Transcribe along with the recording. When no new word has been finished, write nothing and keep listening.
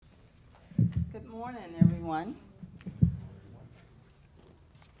Good morning, everyone.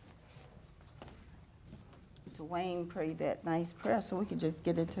 Dwayne prayed that nice prayer so we could just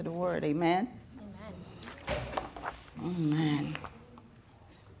get into the word. Amen? Amen.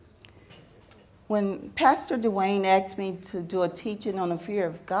 When Pastor Dwayne asked me to do a teaching on the fear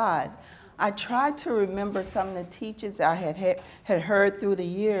of God, I tried to remember some of the teachings I had heard through the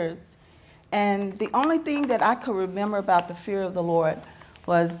years. And the only thing that I could remember about the fear of the Lord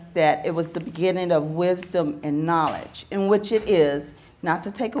was that it was the beginning of wisdom and knowledge, in which it is, not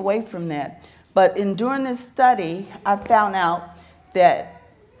to take away from that. But during this study, I found out that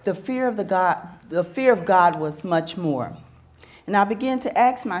the fear of God was much more. And I began to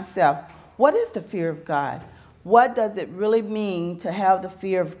ask myself, what is the fear of God? What does it really mean to have the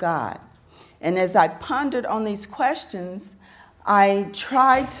fear of God? And as I pondered on these questions, I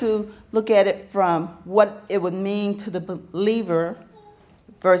tried to look at it from what it would mean to the believer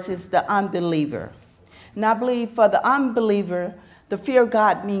versus the unbeliever. And I believe for the unbeliever, the fear of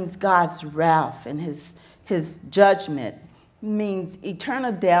God means God's wrath and his judgment. It means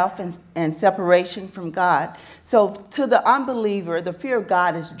eternal death and separation from God. So to the unbeliever, the fear of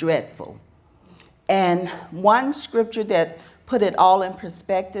God is dreadful. And one scripture that put it all in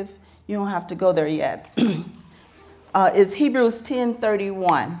perspective, you don't have to go there yet, is Hebrews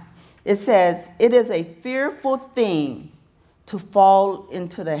 10:31. It says, "It is a fearful thing to fall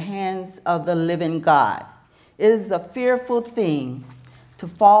into the hands of the living God." It is a fearful thing to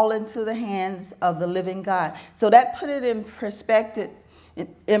fall into the hands of the living God. So that put it in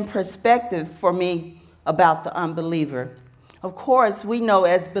perspective for me about the unbeliever. Of course, we know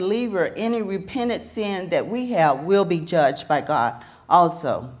as believer, any repentant sin that we have will be judged by God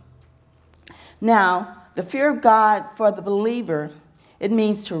also. Now, the fear of God for the believer, it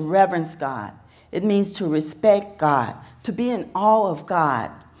means to reverence God. It means to respect God, to be in awe of God.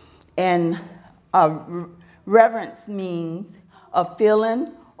 And reverence means a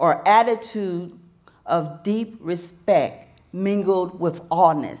feeling or attitude of deep respect mingled with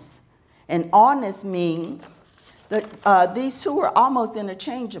awness. And awness means that these two are almost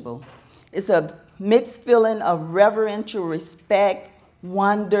interchangeable. It's a mixed feeling of reverential respect,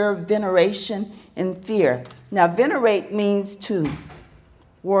 wonder, veneration, and fear. Now, venerate means to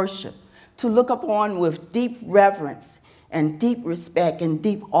worship, to look upon with deep reverence and deep respect and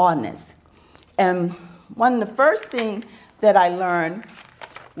deep awness. And one of the first things that I learned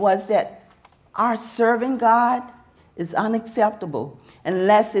was that our serving God is unacceptable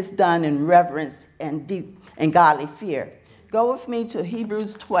unless it's done in reverence and deep and godly fear. Go with me to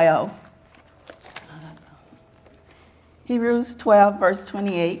Hebrews 12. Hebrews 12, verse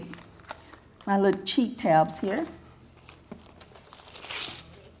 28. My little cheat tabs here.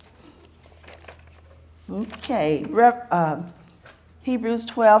 Okay, Hebrews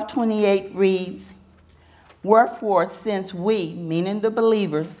 12:28 reads, "Wherefore, since we," meaning the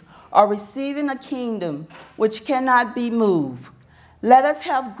believers, "are receiving a kingdom which cannot be moved, let us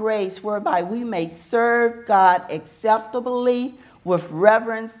have grace whereby we may serve God acceptably with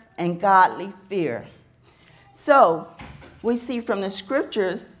reverence and godly fear." So, we see from the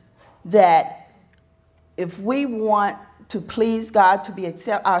scriptures that if we want to please God,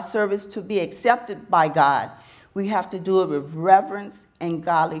 our service to be accepted by God, we have to do it with reverence and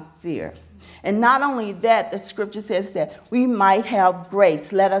godly fear. And not only that, the scripture says that we might have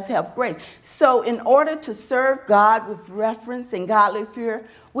grace. Let us have grace. So in order to serve God with reverence and godly fear,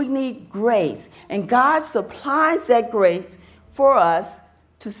 we need grace. And God supplies that grace for us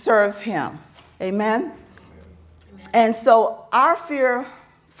to serve him. Amen? And so our fear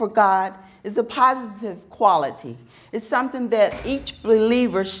for God is a positive quality. It's something that each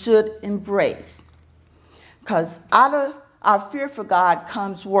believer should embrace. Because out of our fear for God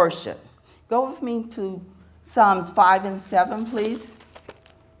comes worship. Go with me to Psalms 5 and 7, please.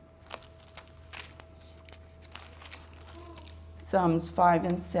 Psalms 5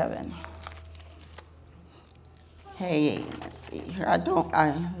 and 7. Hey, let's see here.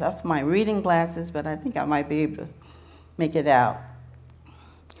 I left my reading glasses, but I think I might be able to make it out.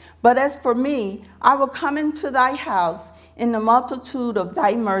 "But as for me, I will come into thy house in the multitude of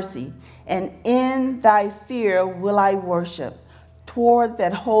thy mercy, and in thy fear will I worship toward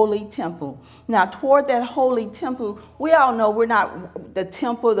that holy temple." Now, toward that holy temple, we all know we're not the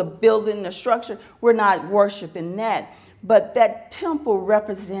temple, the building, the structure. We're not worshiping that. But that temple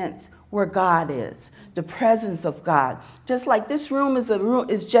represents where God is, the presence of God. Just like this room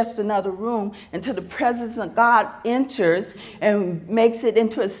is just another room until the presence of God enters and makes it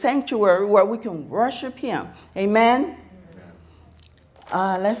into a sanctuary where we can worship him. Amen?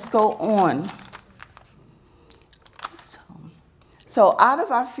 Let's go on. So out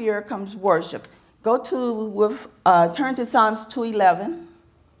of our fear comes worship. Turn to Psalms 2:11.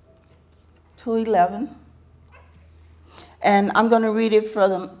 2:11. And I'm going to read it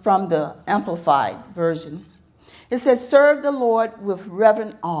from the Amplified version. It says, serve the Lord with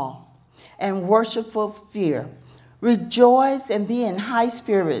reverent awe and worshipful fear. Rejoice and be in high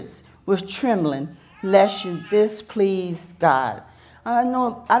spirits with trembling, lest you displease God. I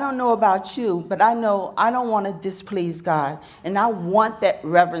don't know about you, but I know I don't want to displease God. And I want that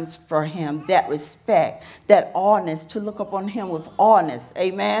reverence for him, that respect, that awness, to look upon him with awness.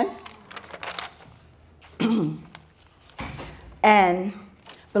 Amen? And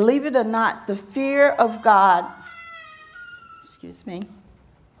believe it or not, the fear of God,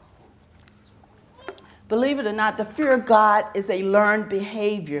 believe it or not, the fear of God is a learned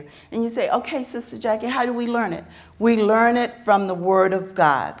behavior. And you say, okay, Sister Jackie, how do we learn it? We learn it from the Word of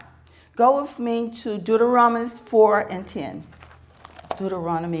God. Go with me to Deuteronomy 4:10.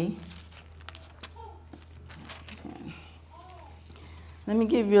 Deuteronomy 10. Let me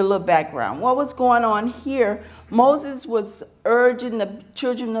give you a little background. What was going on here? Moses was urging the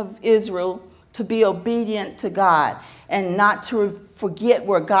children of Israel to be obedient to God and not to forget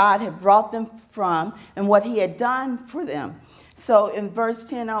where God had brought them from and what he had done for them. So in verse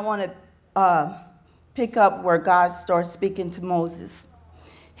 10, I want to pick up where God starts speaking to Moses.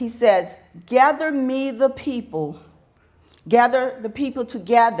 He says, gather the people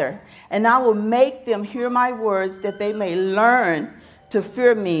together, and I will make them hear my words, that they may learn to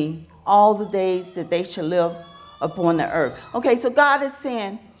fear me all the days that they shall live upon the earth. Okay, so God is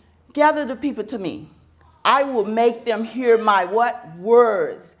saying, gather the people to me. I will make them hear my what?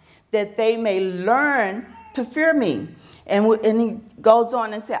 Words, that they may learn to fear me. And he goes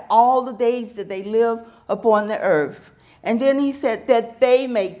on and said, all the days that they live upon the earth. And then he said that they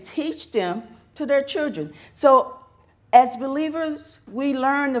may teach them to their children. So as believers, we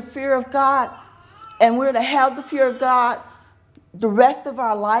learn the fear of God, and we're to have the fear of God the rest of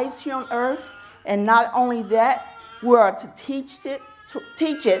our lives here on earth. And not only that, we are to teach it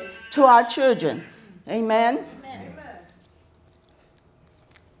to our children. Amen.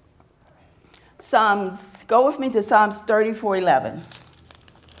 Go with me to Psalms 34:11.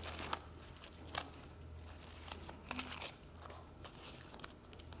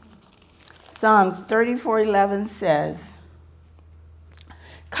 Psalms 34:11 says,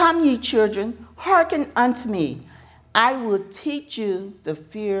 come, ye children, hearken unto me. I will teach you the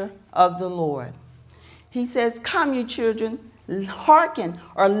fear of the Lord. He says, come, you children, hearken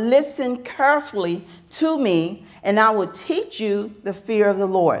or listen carefully to me, and I will teach you the fear of the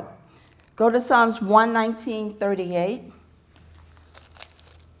Lord. Go to Psalms 119:38.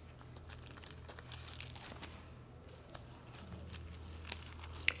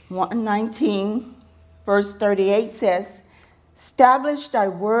 Verse 38 says, establish thy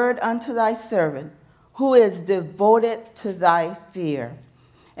word unto thy servant, who is devoted to thy fear.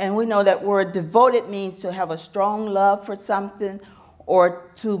 And we know that word devoted means to have a strong love for something or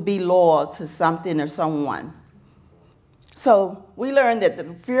to be loyal to something or someone. So we learned that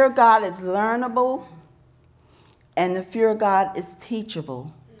the fear of God is learnable and the fear of God is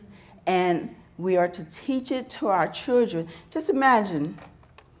teachable. And we are to teach it to our children. Just imagine,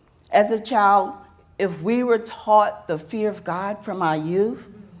 as a child, if we were taught the fear of God from our youth,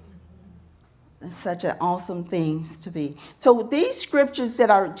 it's such an awesome thing to be. So these scriptures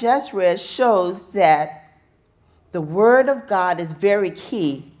that I just read shows that the Word of God is very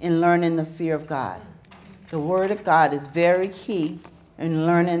key in learning the fear of God. The Word of God is very key in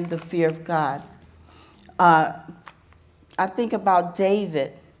learning the fear of God. I think about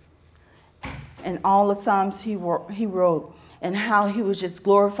David and all the Psalms he wrote and how he was just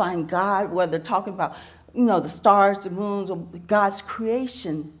glorifying God, whether talking about, the stars, the moons, or God's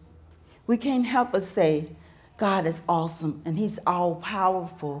creation. We can't help but say, God is awesome and he's all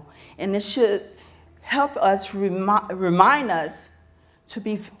powerful. And it should help us, remind us to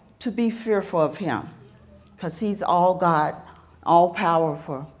be fearful of him, because he's all God, all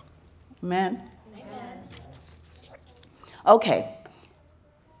powerful. Amen? Amen. Okay.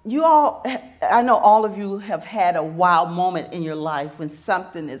 I know all of you have had a wow moment in your life when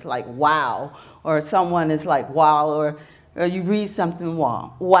something is like wow, or someone is like wow, or you read something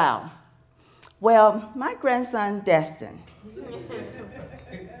wow. Well, my grandson, Destin,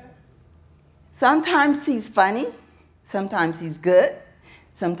 sometimes he's funny, sometimes he's good,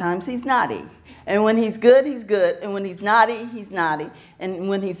 sometimes he's naughty. And when he's good, he's good. And when he's naughty, he's naughty. And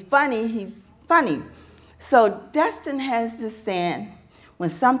when he's funny, he's funny. So Destin has this saying, when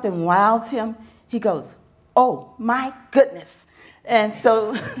something wows him, he goes, oh my goodness. And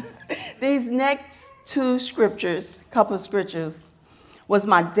so these next couple of scriptures, was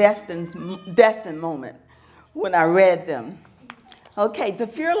my destined moment when I read them. Okay, the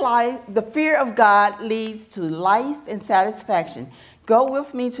fear of God leads to life and satisfaction. Go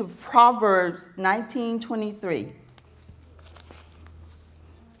with me to Proverbs 19:23.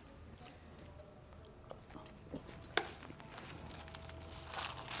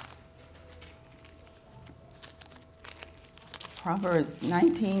 Proverbs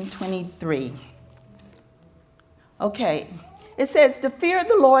 19:23. Okay, it says, "The fear of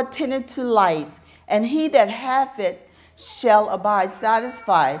the Lord tendeth to life, and he that hath it shall abide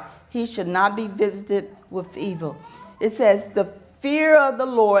satisfied. He shall not be visited with evil." It says, "The fear of the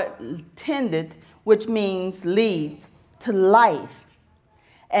Lord tendeth," which means leads, "to life,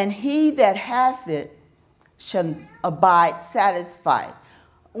 and he that hath it shall abide satisfied."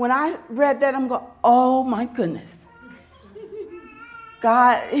 When I read that, I'm going, oh my goodness.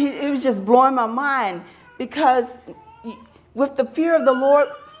 God, it was just blowing my mind, because with the fear of the Lord,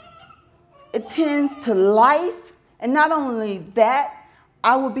 it tends to life. And not only that,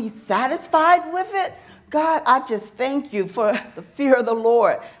 I will be satisfied with it. God, I just thank you for the fear of the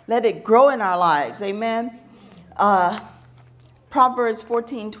Lord. Let it grow in our lives. Amen. Proverbs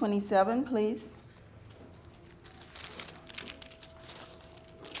 14:27, please.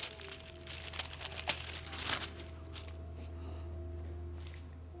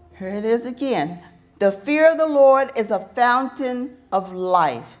 Here it is again. "The fear of the Lord is a fountain of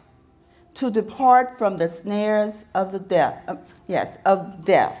life, to depart from the snares of the death."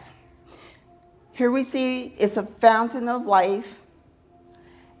 Here we see it's a fountain of life,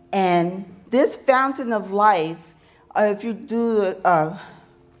 and this fountain of life, if you do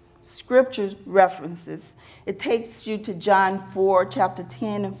scripture references, it takes you to John 4, chapter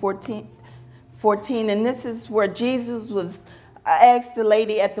 10 and 14, and this is where Jesus was asked the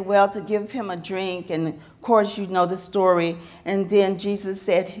lady at the well to give him a drink, and of course you know the story. And then Jesus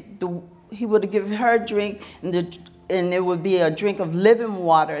said he would have given her a drink, and it would be a drink of living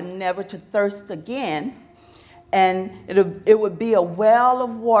water, never to thirst again. And it would be a well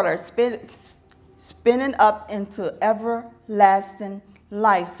of water spinning up into everlasting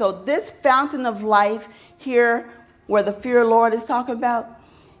life. So this fountain of life here, where the fear of the Lord is talking about,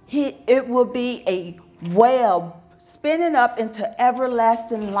 it will be a well spinning up into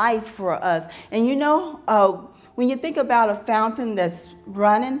everlasting life for us. And you know, when you think about a fountain that's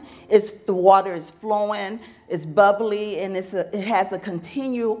running, the water is flowing, it's bubbly, and it has a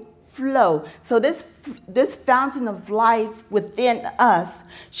continual flow. So this fountain of life within us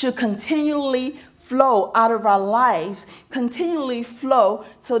should continually flow out of our lives, continually flow,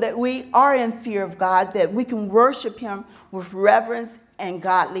 so that we are in fear of God, that we can worship him with reverence and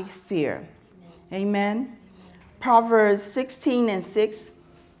godly fear. Amen. Proverbs 16:6.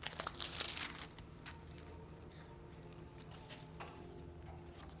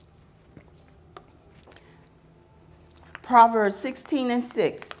 Proverbs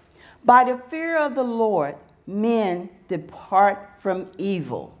 16:6. "By the fear of the Lord, men depart from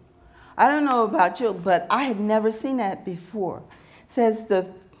evil." I don't know about you, but I had never seen that before. It says,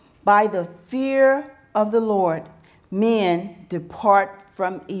 "By the fear of the Lord, men depart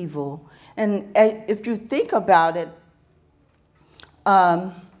from evil." And if you think about it,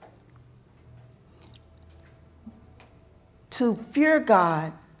 to fear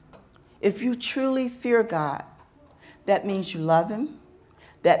God, if you truly fear God, that means you love him.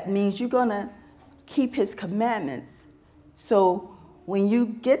 That means you're going to keep his commandments. So when you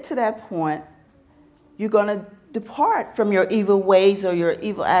get to that point, you're going to depart from your evil ways or your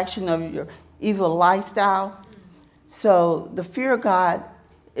evil action or your evil lifestyle. So the fear of God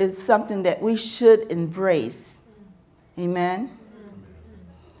is something that we should embrace. Amen.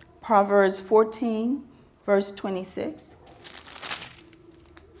 Proverbs 14, verse 26.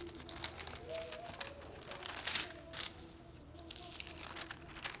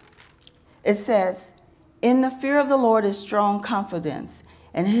 It says, "In the fear of the Lord is strong confidence,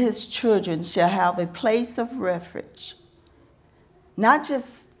 and his children shall have a place of refuge." Not just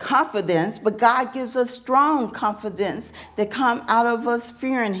confidence, but God gives us strong confidence that come out of us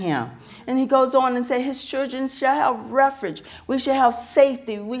fearing him. And he goes on and says, his children shall have refuge. We shall have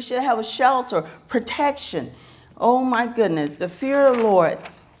safety. We shall have a shelter, protection. Oh my goodness, the fear of the Lord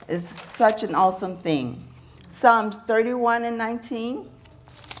is such an awesome thing. Psalms 31:19.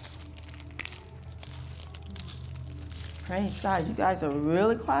 Praise God, you guys are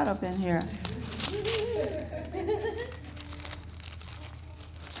really quiet up in here.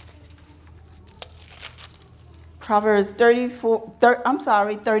 Proverbs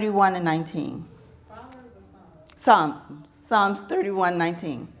 31:19. Psalms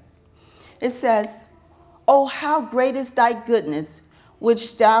 31:19. It says, "Oh, how great is thy goodness!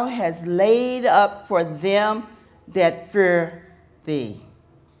 which thou hast laid up for them that fear thee.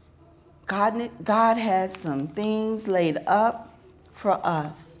 God has some things laid up for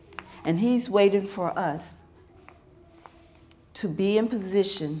us, and he's waiting for us to be in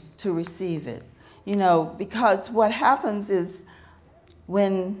position to receive it. You know, because what happens is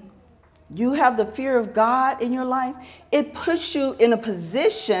when you have the fear of God in your life, it puts you in a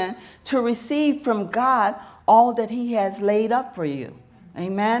position to receive from God all that he has laid up for you.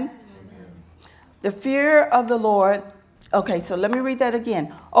 Amen? The fear of the Lord. Okay, so let me read that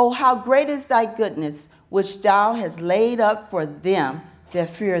again. Oh, how great is thy goodness, which thou hast laid up for them that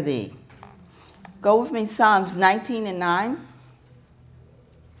fear thee. Go with me, Psalms 19 and 9.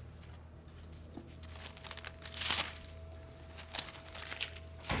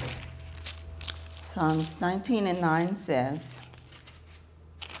 Psalms 19 and 9 says,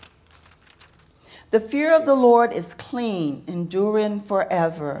 the fear of the Lord is clean, enduring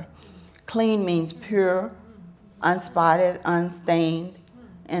forever. Clean means pure, unspotted, unstained,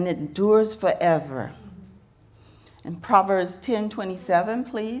 and it endures forever. And Proverbs 10:27,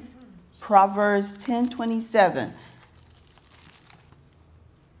 please. Proverbs 10:27.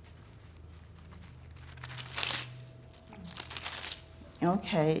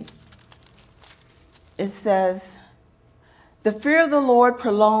 Okay. It says, the fear of the Lord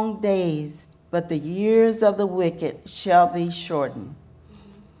prolong days, but the years of the wicked shall be shortened.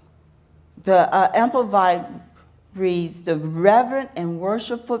 The Amplified reads, the reverent and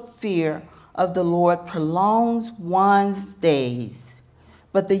worshipful fear of the Lord prolongs one's days,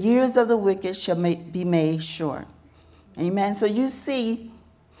 but the years of the wicked shall be made short. Amen. So you see,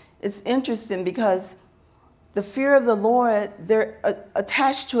 it's interesting because the fear of the Lord, there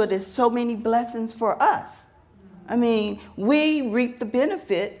attached to it is so many blessings for us. I mean, we reap the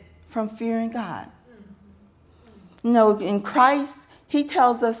benefit from fearing God. You know, in Christ, he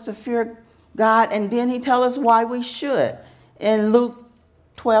tells us to fear God, and then he tells us why we should. In Luke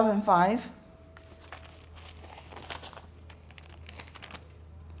 12 and 5.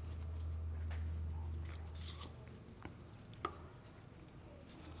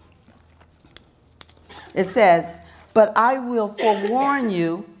 It says, but I will forewarn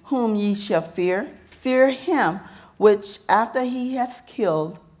you whom ye shall fear. Fear him which after he hath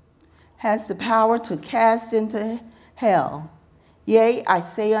killed has the power to cast into hell. Yea, I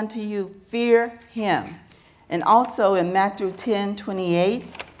say unto you, fear him. And also in Matthew 10:28.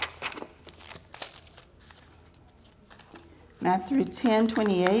 Matthew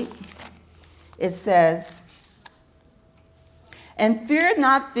 10:28, it says, and fear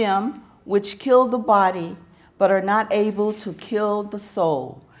not them which kill the body, but are not able to kill the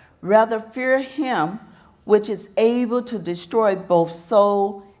soul. Rather fear him which is able to destroy both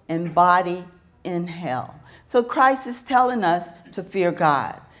soul and body in hell. So Christ is telling us to fear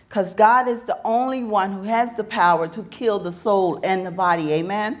God, because God is the only one who has the power to kill the soul and the body.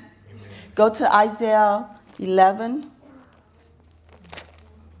 Amen? Amen. Go to Isaiah 11.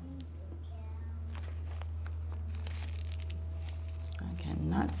 I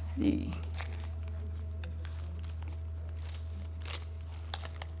cannot see.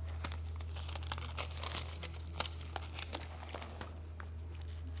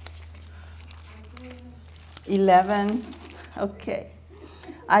 Okay.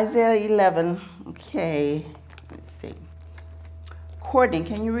 Isaiah 11, okay, let's see. Courtney,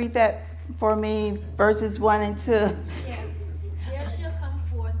 can you read that for me, verses 1 and 2? Yes. There shall come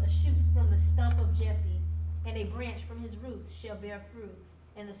forth a shoot from the stump of Jesse, and a branch from his roots shall bear fruit,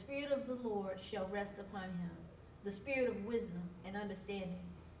 and the Spirit of the Lord shall rest upon him, the Spirit of wisdom and understanding,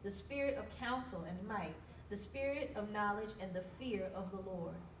 the Spirit of counsel and might, the Spirit of knowledge and the fear of the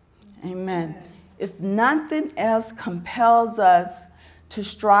Lord. Amen. If nothing else compels us to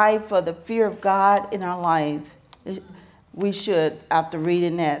strive for the fear of God in our life, we should, after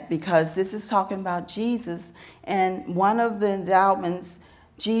reading that, because this is talking about Jesus, and one of the endowments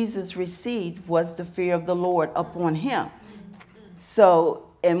Jesus received was the fear of the Lord upon him. So,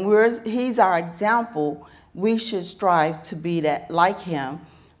 and he's our example. We should strive to be that like him.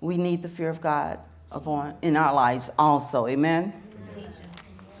 We need the fear of God in our lives also. Amen.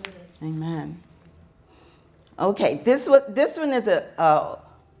 Amen. Okay, this one is a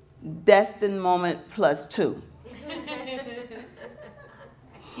destined moment plus 2.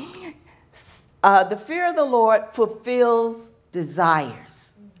 The fear of the Lord fulfills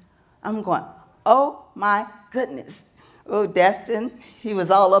desires. I'm going, oh my goodness. Oh, destined. He was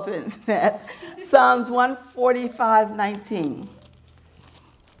all up in that. Psalms 145:19.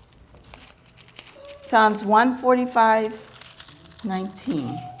 Psalms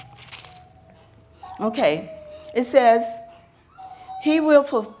 145:19. Okay, it says, He will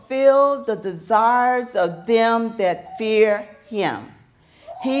fulfill the desires of them that fear him.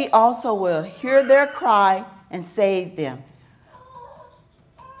 He also will hear their cry and save them.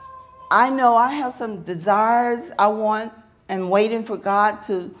 I know I have some desires I want and waiting for God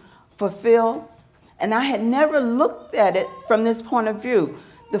to fulfill, and I had never looked at it from this point of view.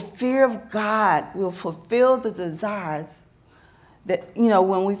 The fear of God will fulfill the desires that,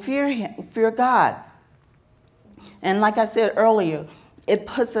 when we fear him, fear God. And like I said earlier, it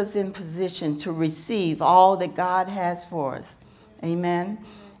puts us in position to receive all that God has for us. Amen.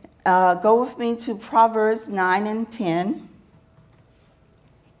 Go with me to Proverbs 9 and 10.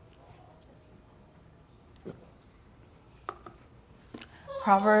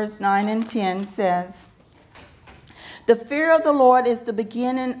 Proverbs 9 and 10 says, "The fear of the Lord is the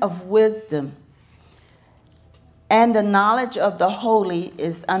beginning of wisdom, and the knowledge of the holy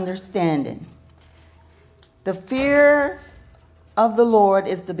is understanding." The fear of the Lord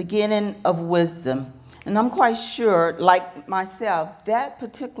is the beginning of wisdom. And I'm quite sure, like myself, that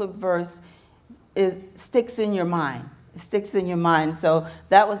particular verse sticks in your mind. It sticks in your mind. So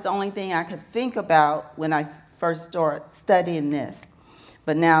that was the only thing I could think about when I first started studying this.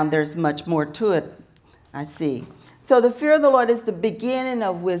 But now there's much more to it, I see. So the fear of the Lord is the beginning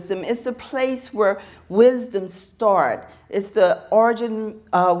of wisdom. It's the place where wisdom starts. It's the origin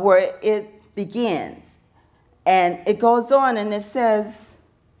where it begins. And it goes on and it says,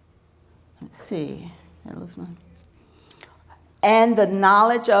 let's see, and the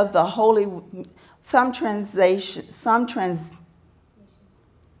knowledge of the holy, some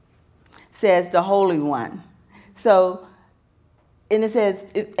says the Holy One. So, and it says,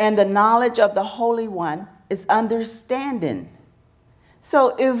 and the knowledge of the Holy One is understanding.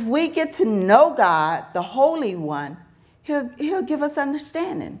 So if we get to know God, the Holy One, He'll give us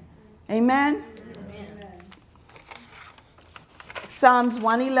understanding. Amen? Amen. Psalms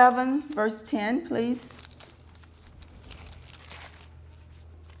 111, verse 10, please.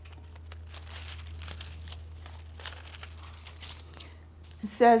 It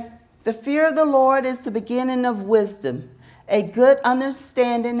says, "The fear of the Lord is the beginning of wisdom. A good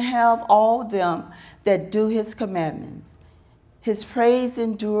understanding have all them that do his commandments. His praise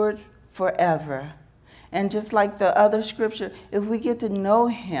endured forever." And just like the other scripture, if we get to know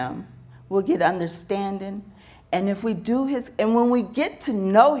him, we'll get understanding. And if we do and when we get to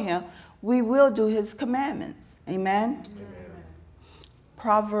know him, we will do his commandments. Amen? Amen.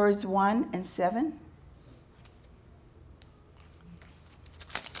 Proverbs 1 and 7.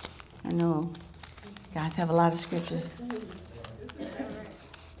 I know you guys have a lot of scriptures.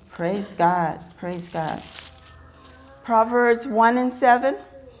 Praise God. Praise God. Proverbs 1 and 7.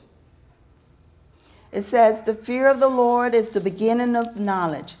 It says, "The fear of the Lord is the beginning of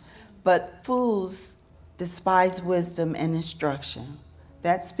knowledge, but fools despise wisdom and instruction."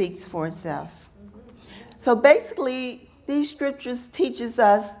 That speaks for itself. So basically, these scriptures teaches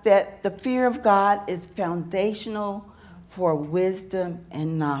us that the fear of God is foundational for wisdom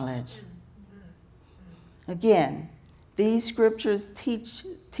and knowledge. Again, these scriptures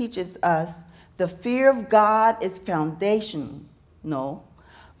teaches us the fear of God is foundational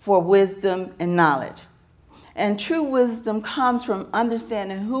for wisdom and knowledge. And true wisdom comes from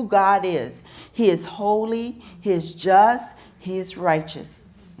understanding who God is. He is holy, he is just, he is righteous.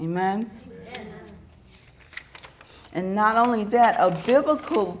 Amen? Amen. And not only that, a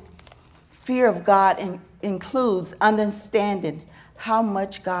biblical fear of God includes understanding how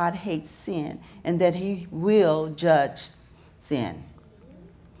much God hates sin and that he will judge sin.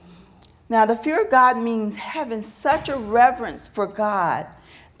 Now, the fear of God means having such a reverence for God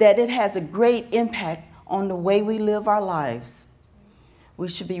that it has a great impact on the way we live our lives. We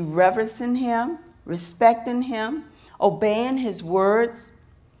should be reverencing him, respecting him, obeying his words,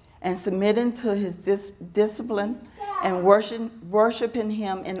 and submitting to his discipline and worshiping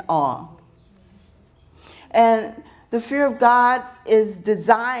him in awe. And the fear of God is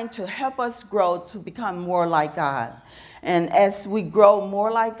designed to help us grow to become more like God. And as we grow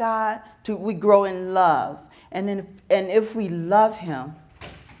more like God, we grow in love. And if we love him,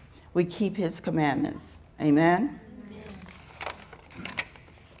 we keep his commandments. Amen?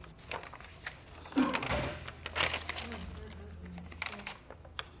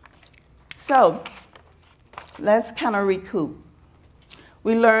 So, let's kind of recoup.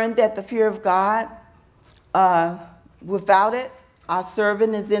 We learned that the fear of God, without it, our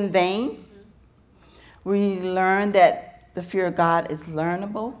serving is in vain. We learned that the fear of God is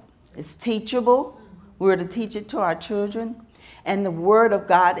learnable, it's teachable. We're to teach it to our children. And the word of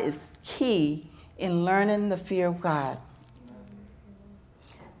God is key in learning the fear of God.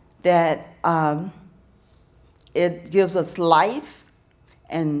 That it gives us life,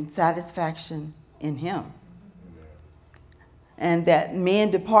 and satisfaction in him. And that men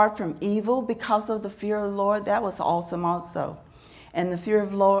depart from evil because of the fear of the Lord. That was awesome also. And the fear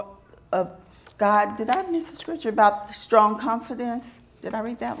of God. Did I miss a scripture about strong confidence? Did I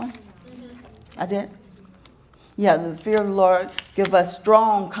read that one? I did? Yeah, the fear of the Lord give us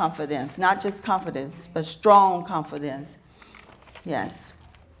strong confidence. Not just confidence, but strong confidence. Yes.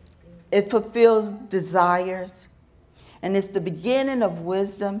 It fulfills desires. And it's the beginning of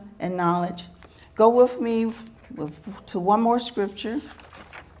wisdom and knowledge. Go with me to one more scripture.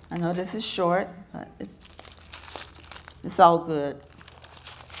 I know this is short, but it's all good.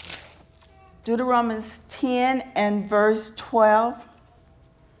 Deuteronomy 10 and verse 12.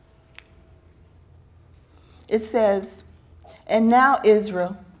 It says, "And now,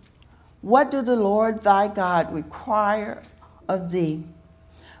 Israel, what do the Lord thy God require of thee,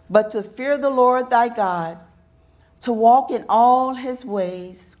 but to fear the Lord thy God, to walk in all his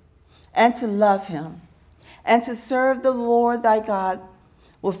ways, and to love him, and to serve the Lord thy God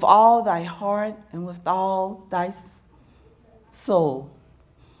with all thy heart and with all thy soul,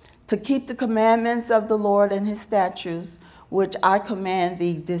 to keep the commandments of the Lord and his statutes, which I command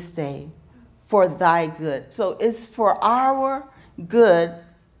thee this day, for thy good." So it's for our good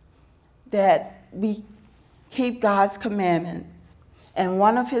that we keep God's commandments. And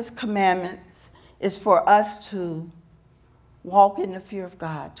one of his commandments is for us to walk in the fear of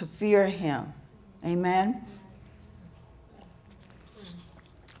God, to fear him. Amen.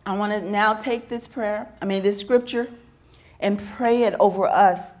 I want to now take this scripture, and pray it over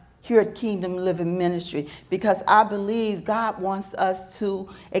us here at Kingdom Living Ministry, because I believe God wants us to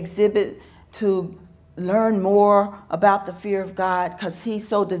learn more about the fear of God, because he's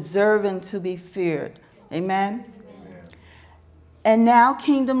so deserving to be feared. Amen. Amen. And now,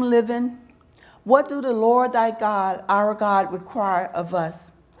 Kingdom Living, what do the Lord thy God, our God, require of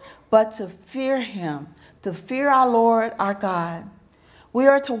us? But to fear him, to fear our Lord, our God. We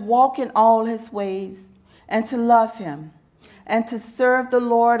are to walk in all his ways and to love him and to serve the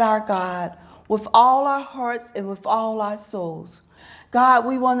Lord our God with all our hearts and with all our souls. God,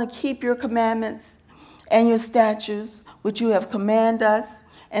 we want to keep your commandments and your statutes, which you have commanded us,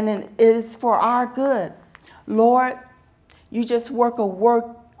 and then it is for our good. Lord, you just work a work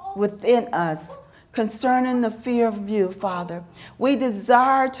within us concerning the fear of you, Father. We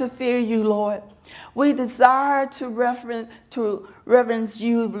desire to fear you, Lord. We desire to reverence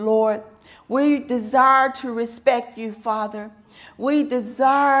you, Lord. We desire to respect you, Father. We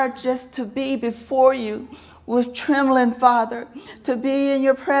desire just to be before you with trembling, Father, to be in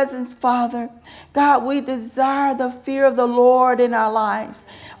your presence, Father. God, we desire the fear of the Lord in our lives.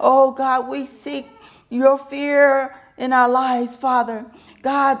 Oh, God, we seek your fear in our lives, Father.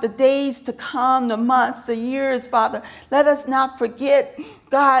 God, the days to come, the months, the years, Father, let us not forget,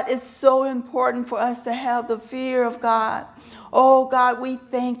 God, it's so important for us to have the fear of God. Oh, God, we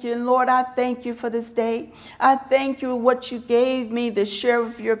thank you. And Lord, I thank you for this day. I thank you what you gave me to share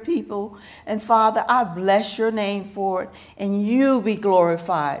with your people. And Father, I bless your name for it. And you be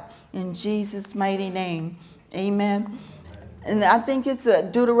glorified. In Jesus' mighty name, amen. And I think it's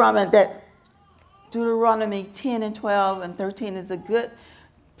Deuteronomy 10 and 12 and 13 is a good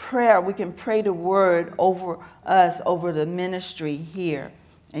prayer. We can pray the word over us, over the ministry here.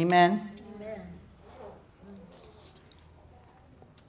 Amen.